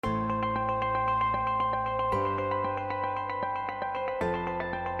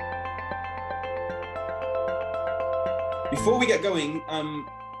Before we get going, I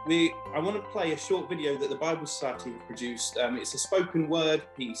want to play a short video that the Bible Society have produced. It's a spoken word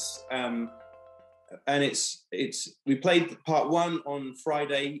piece, and we played part one on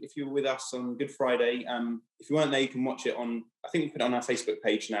Friday. If you were with us on Good Friday, if you weren't there, you can watch it on. I think we put it on our Facebook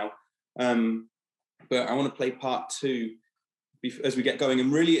page now. But I want to play part two as we get going,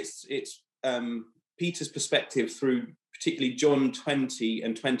 and really, it's Peter's perspective through particularly John 20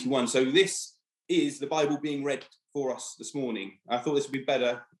 and 21. So this is the Bible being read for us this morning. I thought this would be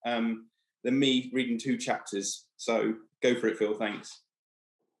better than me reading two chapters. So go for it, Phil.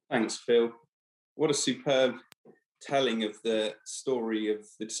 Thanks, Phil. What a superb telling of the story of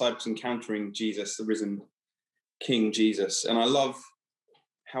the disciples encountering Jesus, the risen King Jesus. And I love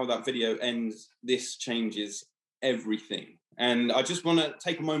how that video ends. This changes everything. And I just want to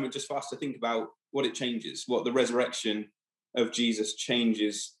take a moment just for us to think about what it changes, what the resurrection of Jesus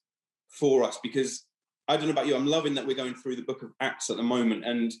changes for us. Because I don't know about you, I'm loving that we're going through the book of Acts at the moment.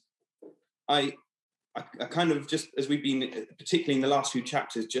 And I kind of just, as we've been, particularly in the last few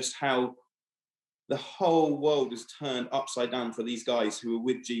chapters, just how the whole world is turned upside down for these guys who are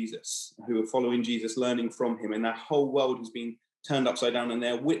with Jesus, who are following Jesus, learning from him. And that whole world has been turned upside down, and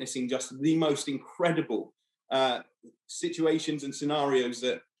they're witnessing just the most incredible situations and scenarios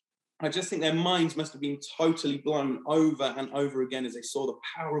that I just think their minds must have been totally blown over and over again as they saw the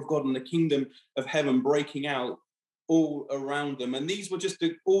power of God and the kingdom of heaven breaking out all around them. And these were just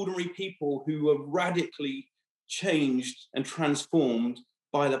the ordinary people who were radically changed and transformed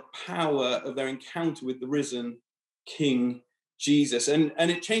by the power of their encounter with the risen King Jesus. And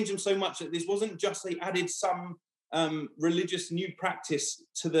it changed them so much that this wasn't just they added some religious new practice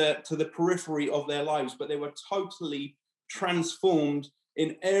to the periphery of their lives, but they were totally transformed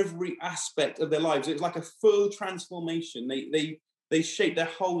in every aspect of their lives. It was like a full transformation. They shaped their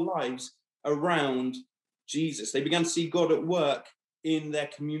whole lives around Jesus. They began to see God at work in their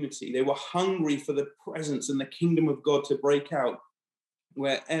community. They were hungry for the presence and the kingdom of God to break out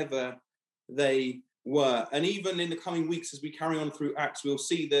wherever they were. And even in the coming weeks, as we carry on through Acts, we'll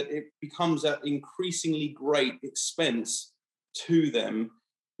see that it becomes at increasingly great expense to them.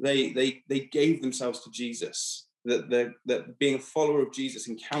 They gave themselves to Jesus. That being a follower of Jesus,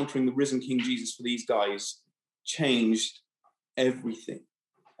 encountering the risen King Jesus for these guys changed everything.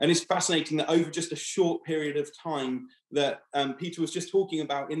 And it's fascinating that over just a short period of time that Peter was just talking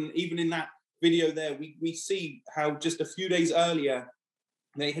about, even in that video there, we see how just a few days earlier,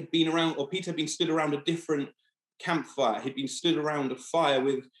 they had been around, or Peter had been stood around a different campfire. He'd been stood around a fire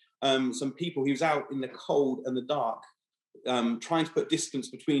with some people. He was out in the cold and the dark, trying to put distance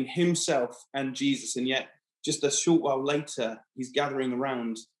between himself and Jesus. And yet, just a short while later, he's gathering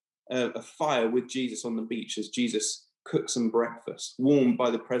around a fire with Jesus on the beach as Jesus cooks some breakfast, warmed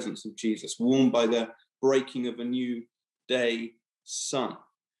by the presence of Jesus, warmed by the breaking of a new day sun.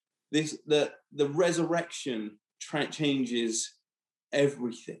 The resurrection changes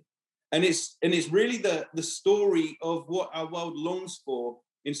everything. And it's really the story of what our world longs for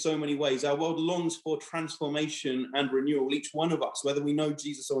in so many ways. Our world longs for transformation and renewal. Each one of us, whether we know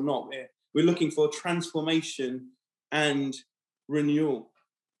Jesus or not, we're looking for transformation and renewal.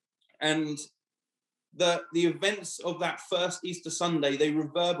 And the events of that first Easter Sunday, they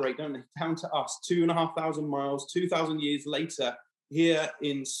reverberate, don't they, down to us 2,500 miles, 2,000 years later, here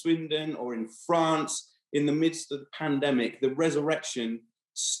in Swindon or in France, in the midst of the pandemic. The resurrection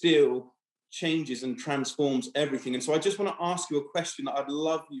still changes and transforms everything. And so I just want to ask you a question that I'd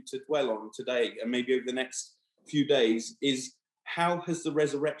love you to dwell on today and maybe over the next few days is, how has the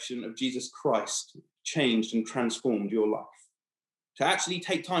resurrection of Jesus Christ changed and transformed your life? To actually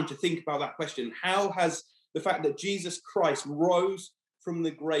take time to think about that question. How has the fact that Jesus Christ rose from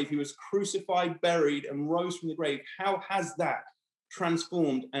the grave, he was crucified, buried, and rose from the grave, how has that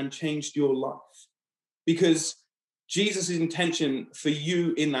transformed and changed your life? Because Jesus' intention for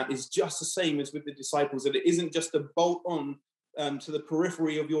you in that is just the same as with the disciples, that it isn't just a bolt on to the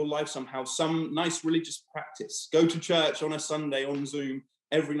periphery of your life somehow, some nice religious practice, go to church on a Sunday on Zoom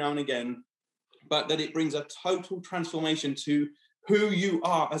every now and again, but that it brings a total transformation to who you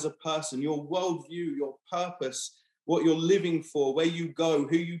are as a person, your worldview, your purpose, what you're living for, where you go,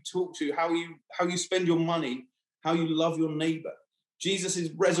 who you talk to, how you spend your money, how you love your neighbor. Jesus'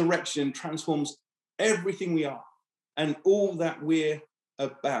 resurrection transforms everything we are and all that we're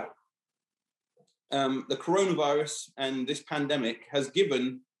about. The coronavirus and this pandemic has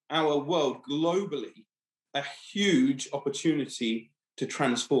given our world globally a huge opportunity to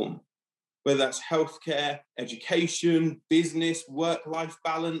transform, whether that's healthcare, education, business, work-life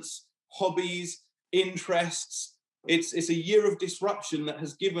balance, hobbies, interests, It's a year of disruption that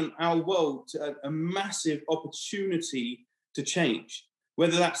has given our world a massive opportunity to change,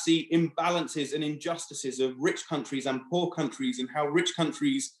 whether that's the imbalances and injustices of rich countries and poor countries, and how rich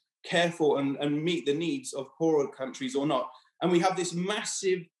countries care for and meet the needs of poorer countries or not. And we have this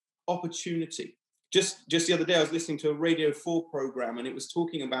massive opportunity. Just the other day, I was listening to a Radio 4 program, and it was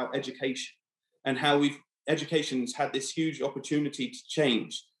talking about education and how education's had this huge opportunity to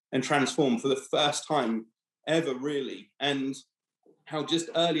change and transform for the first time ever, really. And how just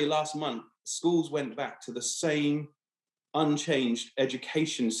earlier last month, schools went back to the same unchanged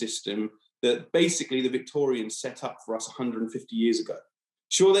education system that basically the Victorians set up for us 150 years ago.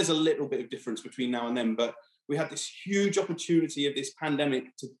 Sure, there's a little bit of difference between now and then, but we had this huge opportunity of this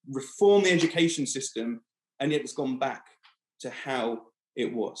pandemic to reform the education system, and yet it's gone back to how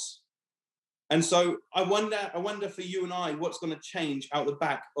it was. And so I wonder for you and I, what's going to change out the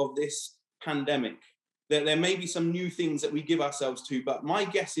back of this pandemic. There may be some new things that we give ourselves to, but my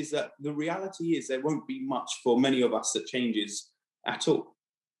guess is that the reality is there won't be much for many of us that changes at all.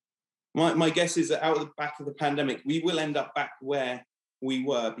 My guess is that out of the back of the pandemic, we will end up back where we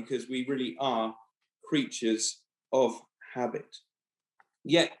were, because we really are creatures of habit.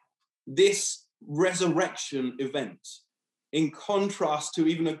 Yet this resurrection event, in contrast to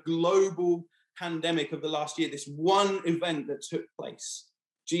even a global pandemic of the last year, this one event that took place,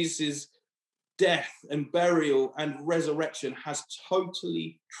 Jesus' death and burial and resurrection, has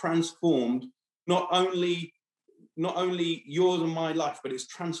totally transformed not only yours and my life, but it's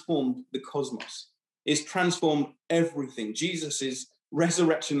transformed the cosmos. It's transformed everything. Jesus's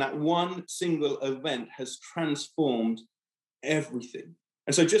resurrection, that one single event, has transformed everything.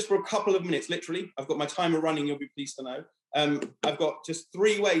 And so just for a couple of minutes, literally, I've got my timer running, you'll be pleased to know. I've got just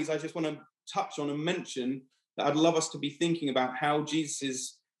 3 ways I just want to touch on and mention that I'd love us to be thinking about how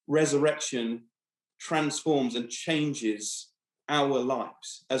Jesus' resurrection transforms and changes our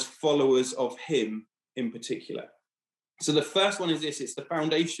lives as followers of him in particular. So the first one is this: it's the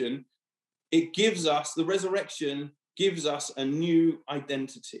foundation. It gives us, the resurrection gives us a new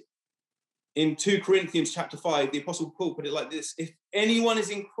identity. In 2 Corinthians chapter 5, the Apostle Paul put it like this: if anyone is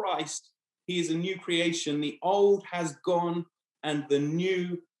in Christ, he is a new creation. The old has gone and the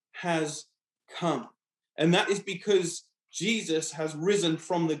new has come. And that is because Jesus has risen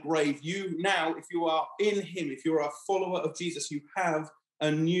from the grave. You now, if you are in him, if you're a follower of Jesus, you have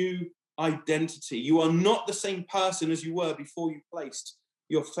a new identity. You are not the same person as you were before you placed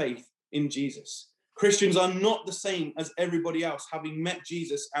your faith in Jesus. Christians are not the same as everybody else, having met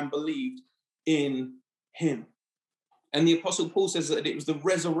Jesus and believed in him. And the Apostle Paul says that it was the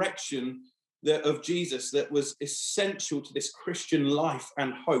resurrection of Jesus that was essential to this Christian life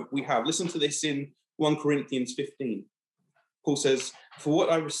and hope we have. Listen to this in 1 Corinthians 15. Paul says, "For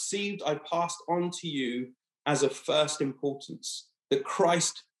what I received, I passed on to you as of first importance, that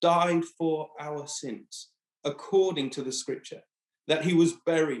Christ died for our sins, according to the scripture, that he was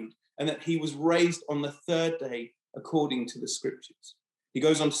buried, and that he was raised on the 3rd day, according to the scriptures." He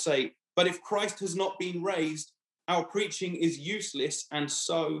goes on to say, "But if Christ has not been raised, our preaching is useless, and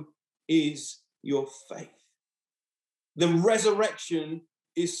so is your faith." The resurrection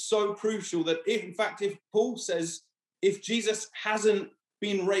is so crucial that if Paul says, if Jesus hasn't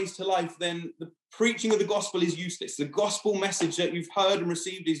been raised to life, then the preaching of the gospel is useless. The gospel message that you've heard and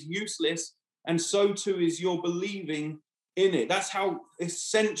received is useless, and so too is your believing in it. That's how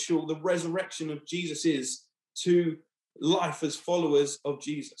essential the resurrection of Jesus is to life as followers of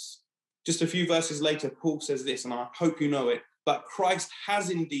Jesus. Just a few verses later, Paul says this, and I hope you know it: "But Christ has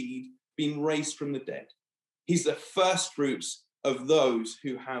indeed been raised from the dead. He's the first fruits of those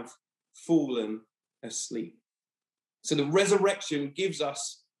who have fallen asleep." So the resurrection gives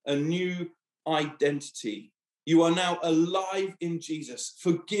us a new identity. You are now alive in Jesus,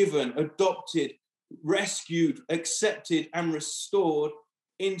 forgiven, adopted, rescued, accepted, and restored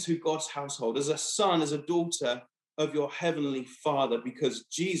into God's household as a son, as a daughter of your heavenly Father, because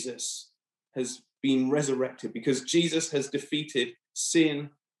Jesus has been resurrected, because Jesus has defeated sin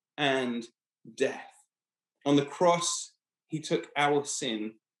and death. On the cross, he took our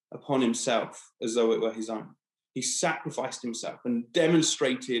sin upon himself as though it were his own. He sacrificed himself and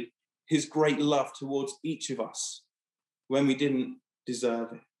demonstrated his great love towards each of us when we didn't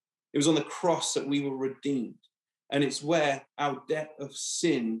deserve it. It was on the cross that we were redeemed, and it's where our debt of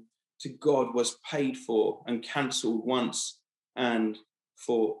sin to God was paid for and cancelled once and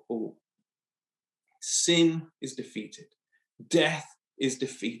for all. Sin is defeated. Death is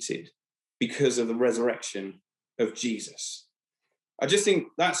defeated because of the resurrection of Jesus. I just think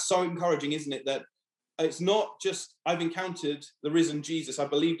that's so encouraging, isn't it? That it's not just I've encountered the risen Jesus, I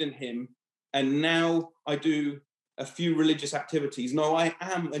believed in him, and now I do a few religious activities. No, I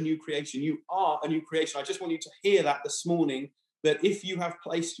am a new creation. You are a new creation. I just want you to hear that this morning, that if you have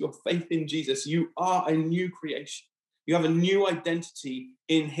placed your faith in Jesus, you are a new creation. You have a new identity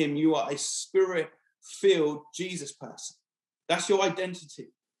in him. You are a spirit-filled Jesus person. That's your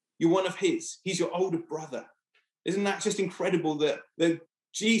identity. You're one of his. He's your older brother. Isn't that just incredible that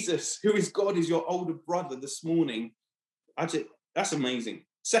Jesus, who is God, is your older brother this morning? That's amazing.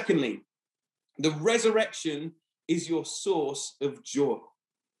 Secondly, the resurrection is your source of joy.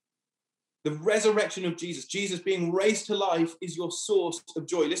 The resurrection of Jesus, Jesus being raised to life, is your source of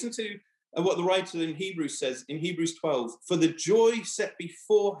joy. Listen to what the writer in Hebrews says in Hebrews 12. For the joy set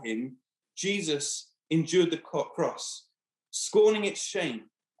before him, Jesus endured the cross, scorning its shame,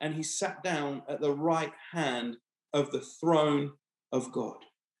 and he sat down at the right hand of the throne of God.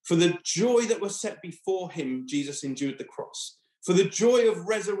 For the joy that was set before him, Jesus endured the cross. For the joy of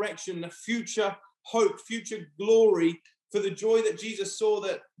resurrection, the future hope, future glory, for the joy that Jesus saw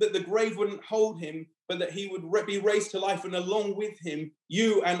that the grave wouldn't hold him, but that he would be raised to life, and along with him,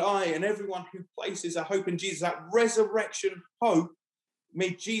 you and I and everyone who places a hope in Jesus, that resurrection hope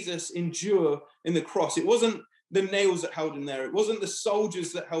made Jesus endure in the cross. It wasn't the nails that held him there. It wasn't the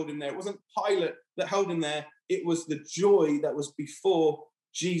soldiers that held him there. It wasn't Pilate that held him there. It was the joy that was before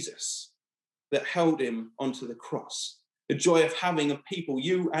Jesus that held him onto the cross. The joy of having a people,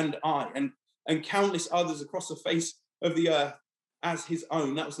 you and I, and countless others across the face of the earth as his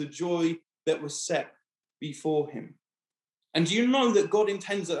own. That was the joy that was set before him. And do you know that God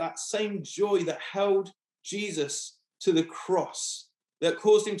intends that same joy that held Jesus to the cross, that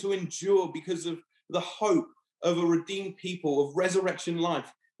caused him to endure because of the hope of a redeemed people, of resurrection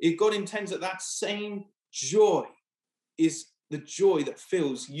life, God intends that same joy is the joy that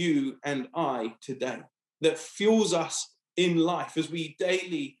fills you and I today, that fuels us in life as we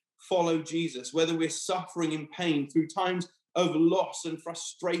daily follow Jesus, whether we're suffering in pain through times of loss and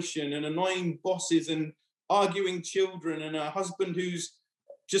frustration and annoying bosses and arguing children and a husband who's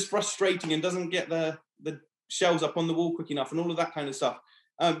just frustrating and doesn't get the shelves up on the wall quick enough and all of that kind of stuff.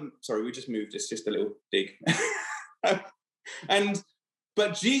 Sorry, we just moved. It's just a little dig.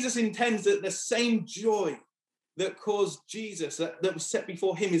 But Jesus intends that the same joy that caused Jesus, that was set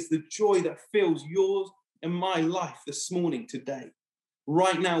before him, is the joy that fills yours and my life this morning, today.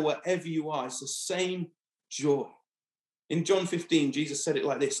 Right now, wherever you are, it's the same joy. In John 15, Jesus said it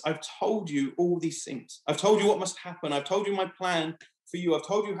like this: I've told you all these things. I've told you what must happen. I've told you my plan for you. I've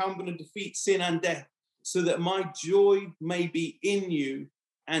told you how I'm going to defeat sin and death, so that my joy may be in you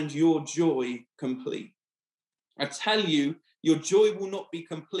and your joy complete. I tell you, your joy will not be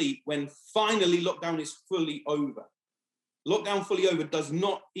complete when finally lockdown is fully over. Lockdown fully over does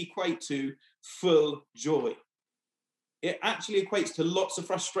not equate to full joy. It actually equates to lots of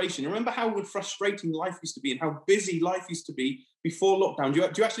frustration. Remember how frustrating life used to be and how busy life used to be before lockdown? Do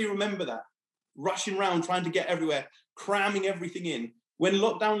you actually remember that? Rushing around, trying to get everywhere, cramming everything in. When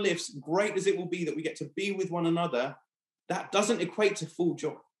lockdown lifts, great as it will be that we get to be with one another, that doesn't equate to full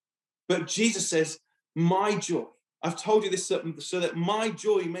joy. But Jesus says, my joy, I've told you this so that my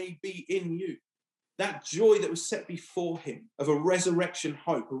joy may be in you. That joy that was set before him of a resurrection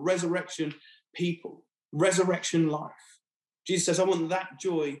hope, a resurrection people, resurrection life. Jesus says, I want that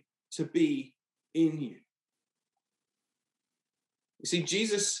joy to be in you. You see,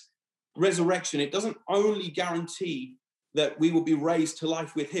 Jesus' resurrection, it doesn't only guarantee that we will be raised to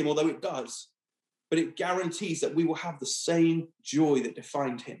life with him, although it does, but it guarantees that we will have the same joy that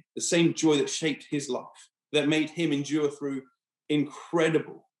defined him, the same joy that shaped his life, that made him endure through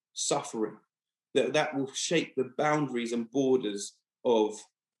incredible suffering, that will shape the boundaries and borders of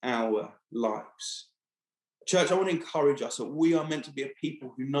our lives. Church, I want to encourage us that we are meant to be a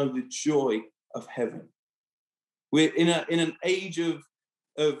people who know the joy of heaven. We're in an age of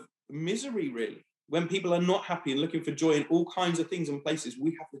misery, really. When people are not happy and looking for joy in all kinds of things and places,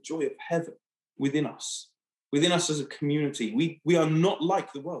 we have the joy of heaven within us as a community. We are not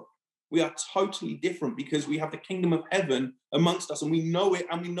like the world. We are totally different because we have the kingdom of heaven amongst us, and we know it,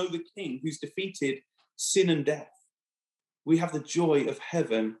 and we know the King who's defeated sin and death. We have the joy of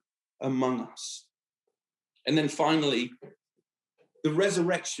heaven among us. And then finally, the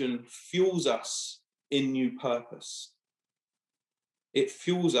resurrection fuels us in new purpose. It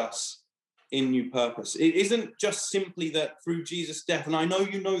fuels us in new purpose. It isn't just simply that through Jesus' death, and I know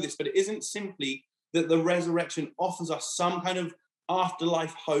you know this, but it isn't simply that the resurrection offers us some kind of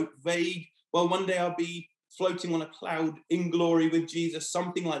afterlife hope, vague, well, one day I'll be floating on a cloud in glory with Jesus,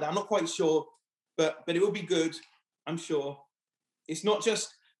 something like that. I'm not quite sure, but it will be good, I'm sure. It's not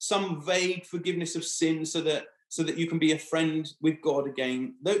just some vague forgiveness of sin so that you can be a friend with God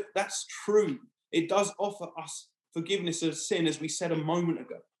again. Though that's true. It does offer us forgiveness of sin, as we said a moment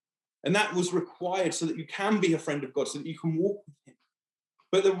ago. And that was required so that you can be a friend of God, so that you can walk with him.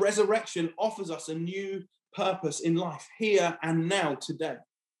 But the resurrection offers us a new purpose in life, here and now, today.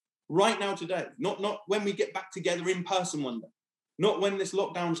 Right now, today. Not when we get back together in person one day. Not when this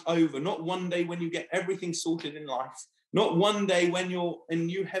lockdown's over. Not one day when you get everything sorted in life. Not one day when you're in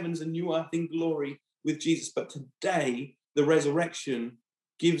new heavens and new earth in glory with Jesus. But today, the resurrection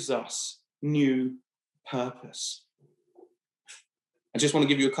gives us new purpose. I just want to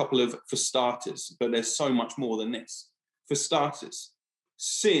give you a couple of, for starters, but there's so much more than this. For starters,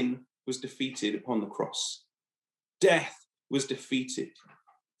 sin was defeated upon the cross. Death was defeated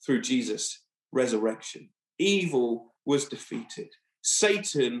through Jesus' resurrection. Evil was defeated.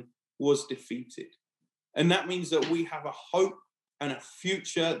 Satan was defeated. And that means that we have a hope and a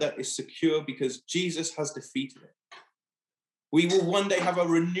future that is secure because Jesus has defeated it. We will one day have a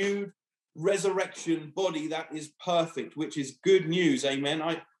renewed resurrection body that is perfect, which is good news. Amen.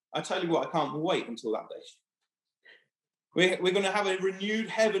 I tell you what, I can't wait until that day. We're going to have a renewed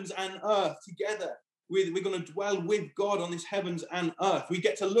heavens and earth together. We're going to dwell with God on this heavens and earth. We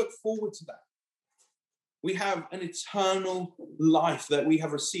get to look forward to that. We have an eternal life that we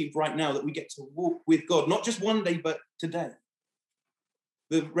have received right now, that we get to walk with God, not just one day, but today.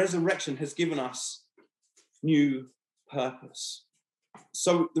 The resurrection has given us new purpose.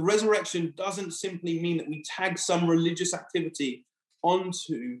 So the resurrection doesn't simply mean that we tag some religious activity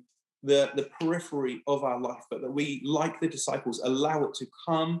onto the periphery of our life, but that we, like the disciples, allow it to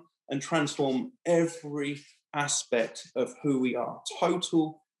come and transform every aspect of who we are.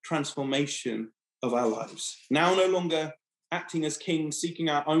 Total transformation of our lives. Now no longer acting as kings, seeking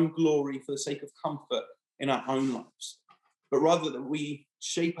our own glory for the sake of comfort in our own lives, but rather that we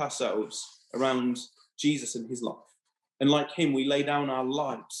shape ourselves around Jesus and his life. And like him, we lay down our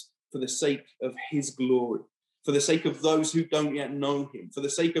lives for the sake of his glory, for the sake of those who don't yet know him, for the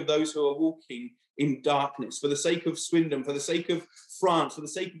sake of those who are walking in darkness, for the sake of Swindon, for the sake of France, for the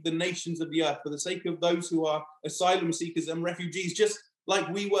sake of the nations of the earth, for the sake of those who are asylum seekers and refugees, just like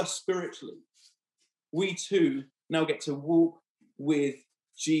we were spiritually. We too now get to walk with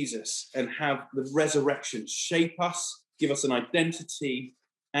Jesus and have the resurrection shape us, give us an identity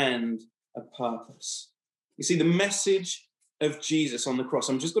and a purpose. You see, the message of Jesus on the cross,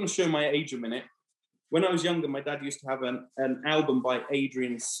 I'm just going to show my age a minute. When I was younger, my dad used to have an album by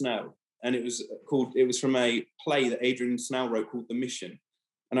Adrian Snell, and it was from a play that Adrian Snell wrote called The Mission.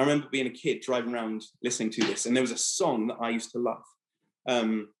 And I remember being a kid driving around listening to this, and there was a song that I used to love.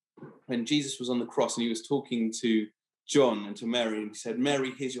 When Jesus was on the cross and he was talking to John and to Mary, and he said,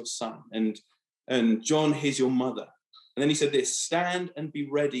 "Mary, here's your son, and John, here's your mother." And then he said this: "Stand and be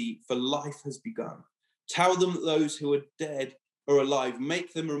ready, for life has begun. Tell them that those who are dead are alive.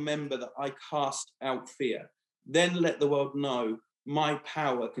 Make them remember that I cast out fear. Then let the world know my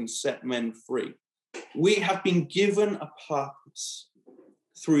power can set men free." We have been given a purpose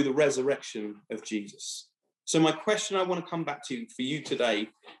through the resurrection of Jesus. So my question I want to come back to for you today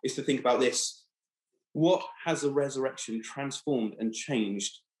is to think about this. What has the resurrection transformed and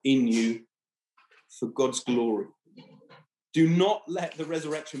changed in you for God's glory? Do not let the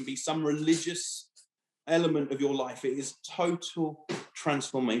resurrection be some religious element of your life. It is total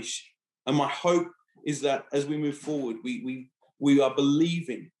transformation. And my hope is that as we move forward, we are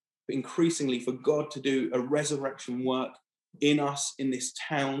believing increasingly for God to do a resurrection work in us, in this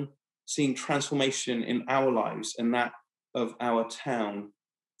town, seeing transformation in our lives and that of our town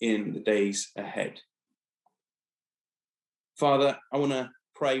in the days ahead. Father, I want to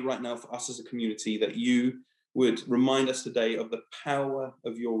pray right now for us as a community that you would remind us today of the power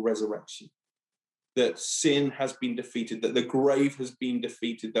of your resurrection, that sin has been defeated, that the grave has been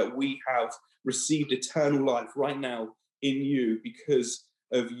defeated, that we have received eternal life right now in you because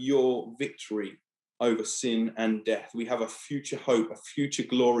of your victory over sin and death. We have a future hope, a future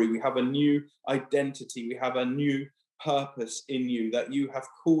glory. We have a new identity. We have a new purpose in you, that you have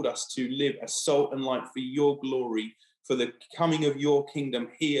called us to live as salt and light for your glory, for the coming of your kingdom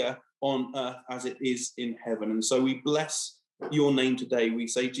here on earth as it is in heaven. And so we bless your name today. We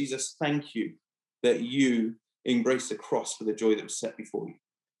say, Jesus, thank you that you embraced the cross for the joy that was set before you.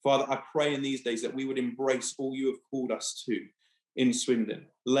 Father, I pray in these days that we would embrace all you have called us to in Swindon,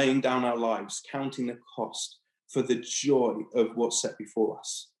 laying down our lives, counting the cost for the joy of what's set before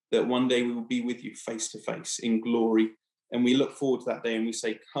us, that one day we will be with you face to face in glory. And we look forward to that day and we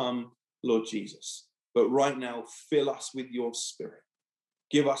say, come, Lord Jesus. But right now, fill us with your spirit.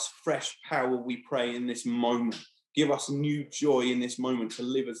 Give us fresh power, we pray, in this moment. Give us new joy in this moment to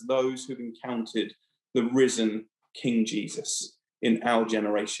live as those who've encountered the risen King Jesus in our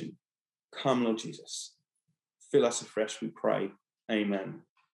generation. Come, Lord Jesus. fill us afresh, we pray. Amen.